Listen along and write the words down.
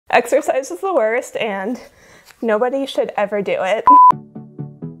Exercise is the worst and nobody should ever do it.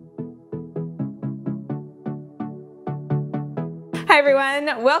 Hi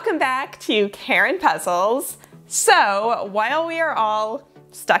everyone, welcome back to Karen Puzzles. So while we are all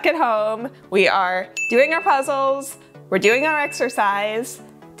stuck at home, we are doing our puzzles, we're doing our exercise,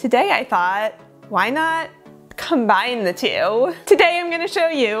 today I thought, why not combine the two? Today I'm going to show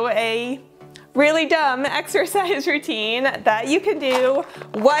you a really dumb exercise routine that you can do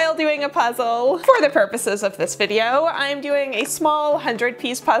while doing a puzzle. For the purposes of this video, I'm doing a small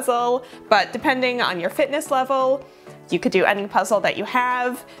 100-piece puzzle, but depending on your fitness level, you could do any puzzle that you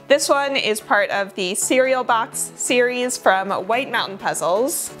have. This one is part of the cereal box series from White Mountain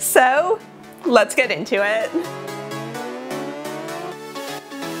Puzzles. So let's get into it.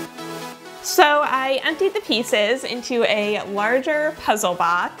 So I emptied the pieces into a larger puzzle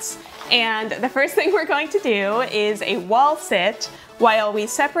box, and the first thing we're going to do is a wall sit while we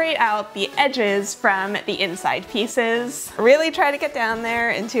separate out the edges from the inside pieces. Really try to get down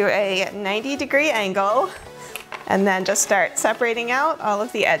there into a 90-degree angle, and then just start separating out all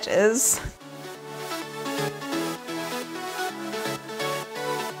of the edges.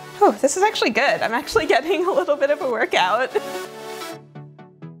 Oh, this is actually good. I'm actually getting a little bit of a workout.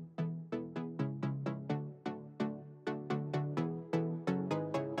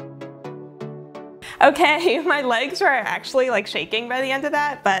 Okay, my legs were actually like shaking by the end of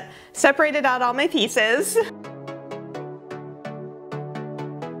that, but separated out all my pieces.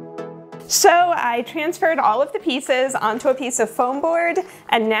 So I transferred all of the pieces onto a piece of foam board,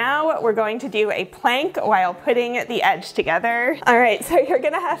 and now we're going to do a plank while putting the edge together. All right, so you're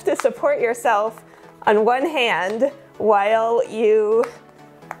gonna have to support yourself on one hand while you,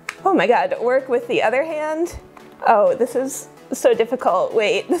 oh my God, work with the other hand. Oh, this is so difficult.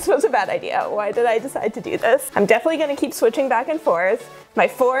 Wait, this was a bad idea. Why did I decide to do this? I'm definitely gonna keep switching back and forth. My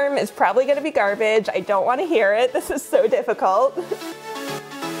form is probably gonna be garbage. I don't wanna hear it. This is so difficult.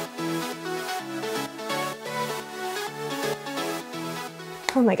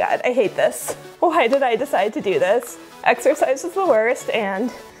 Oh my God, I hate this. Why did I decide to do this? Exercise is the worst and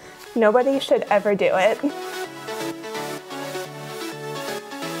nobody should ever do it.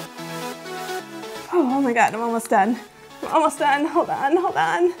 Oh my God, I'm almost done. I'm almost done. Hold on, hold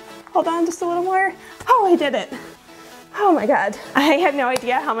on. Hold on, just a little more. Oh, I did it. Oh my God. I had no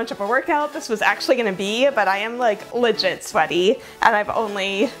idea how much of a workout this was actually gonna be, but I am like legit sweaty, and I've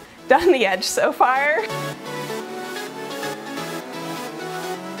only done the edge so far.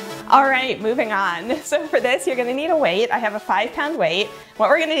 All right, moving on. So for this, you're gonna need a weight. I have a 5-pound weight. What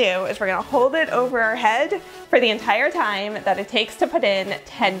we're gonna do is we're gonna hold it over our head for the entire time that it takes to put in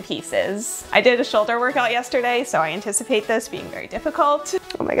 10 pieces. I did a shoulder workout yesterday, so I anticipate this being very difficult.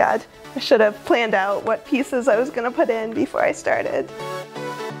 Oh my God, I should have planned out what pieces I was gonna put in before I started.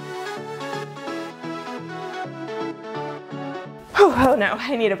 Oh no,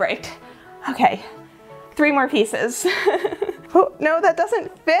 I need a break. Okay, 3 more pieces. Oh, no, that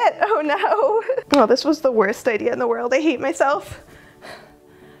doesn't fit. Oh no. Oh, this was the worst idea in the world. I hate myself.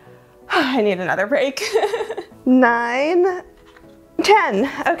 I need another break. 9,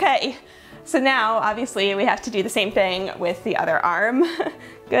 10. Okay. So now, obviously, we have to do the same thing with the other arm.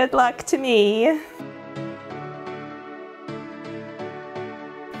 Good luck to me.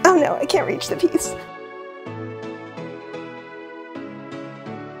 Oh no, I can't reach the piece.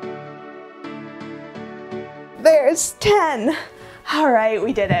 There's 10. All right,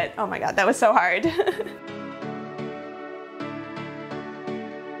 we did it. Oh my God, that was so hard.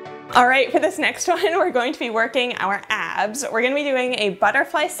 All right, for this next one, we're going to be working our abs. We're gonna be doing a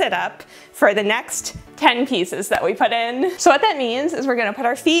butterfly sit-up for the next 10 pieces that we put in. So what that means is we're gonna put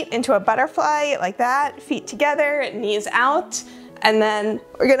our feet into a butterfly like that, feet together, knees out, and then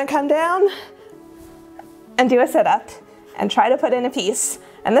we're gonna come down and do a sit-up and try to put in a piece.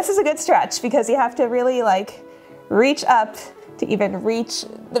 And this is a good stretch because you have to really like reach up to even reach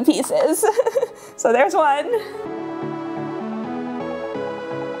the pieces. So there's 1.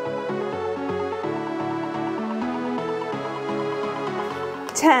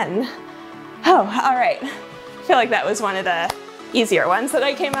 10. Oh, all right. I feel like that was one of the easier ones that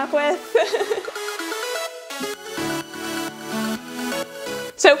I came up with.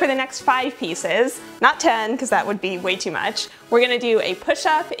 So for the next 5 pieces, not 10 because that would be way too much, we're gonna do a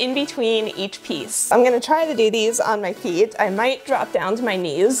push-up in between each piece. I'm gonna try to do these on my feet. I might drop down to my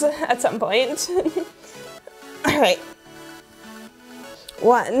knees at some point. All right.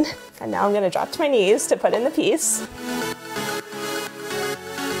 1, and now I'm gonna drop to my knees to put in the piece.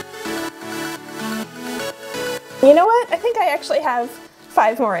 You know what? I think I actually have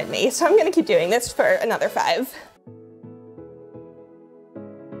 5 more in me, so I'm gonna keep doing this for another 5.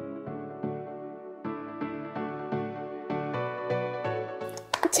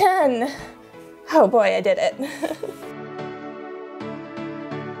 got 10. Oh boy, I did it.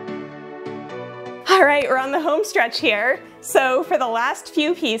 All right, we're on the home stretch here. So for the last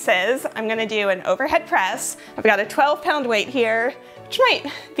few pieces, I'm gonna do an overhead press. I've got a 12-pound weight here, which might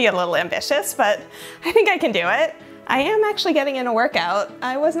be a little ambitious, but I think I can do it. I am actually getting in a workout.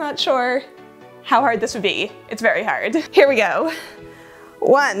 I was not sure how hard this would be. It's very hard. Here we go.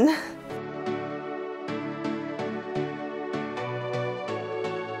 1.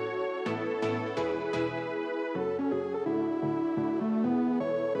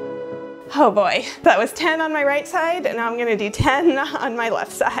 Oh boy, that was 10 on my right side, and now I'm gonna do 10 on my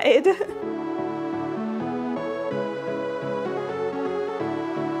left side.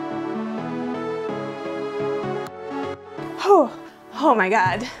 Oh my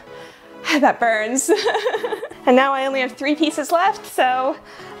God, that burns. And now I only have 3 pieces left, so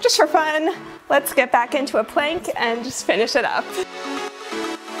just for fun, let's get back into a plank and just finish it up.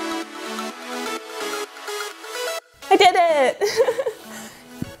 I did it!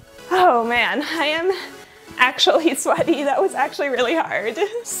 Oh man, I am actually sweaty. That was actually really hard.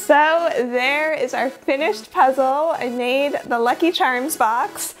 So there is our finished puzzle. I made the Lucky Charms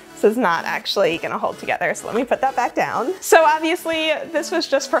box. This is not actually gonna hold together, so let me put that back down. So obviously this was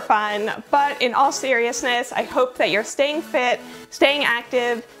just for fun, but in all seriousness, I hope that you're staying fit, staying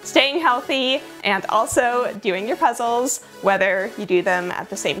active, staying healthy, and also doing your puzzles, whether you do them at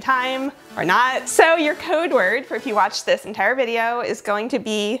the same time or not. So your code word for if you watch this entire video is going to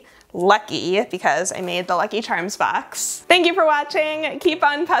be lucky, because I made the Lucky Charms box. Thank you for watching, keep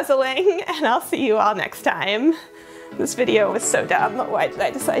on puzzling, and I'll see you all next time. This video was so dumb. Why did I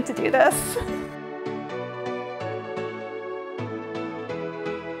decide to do this?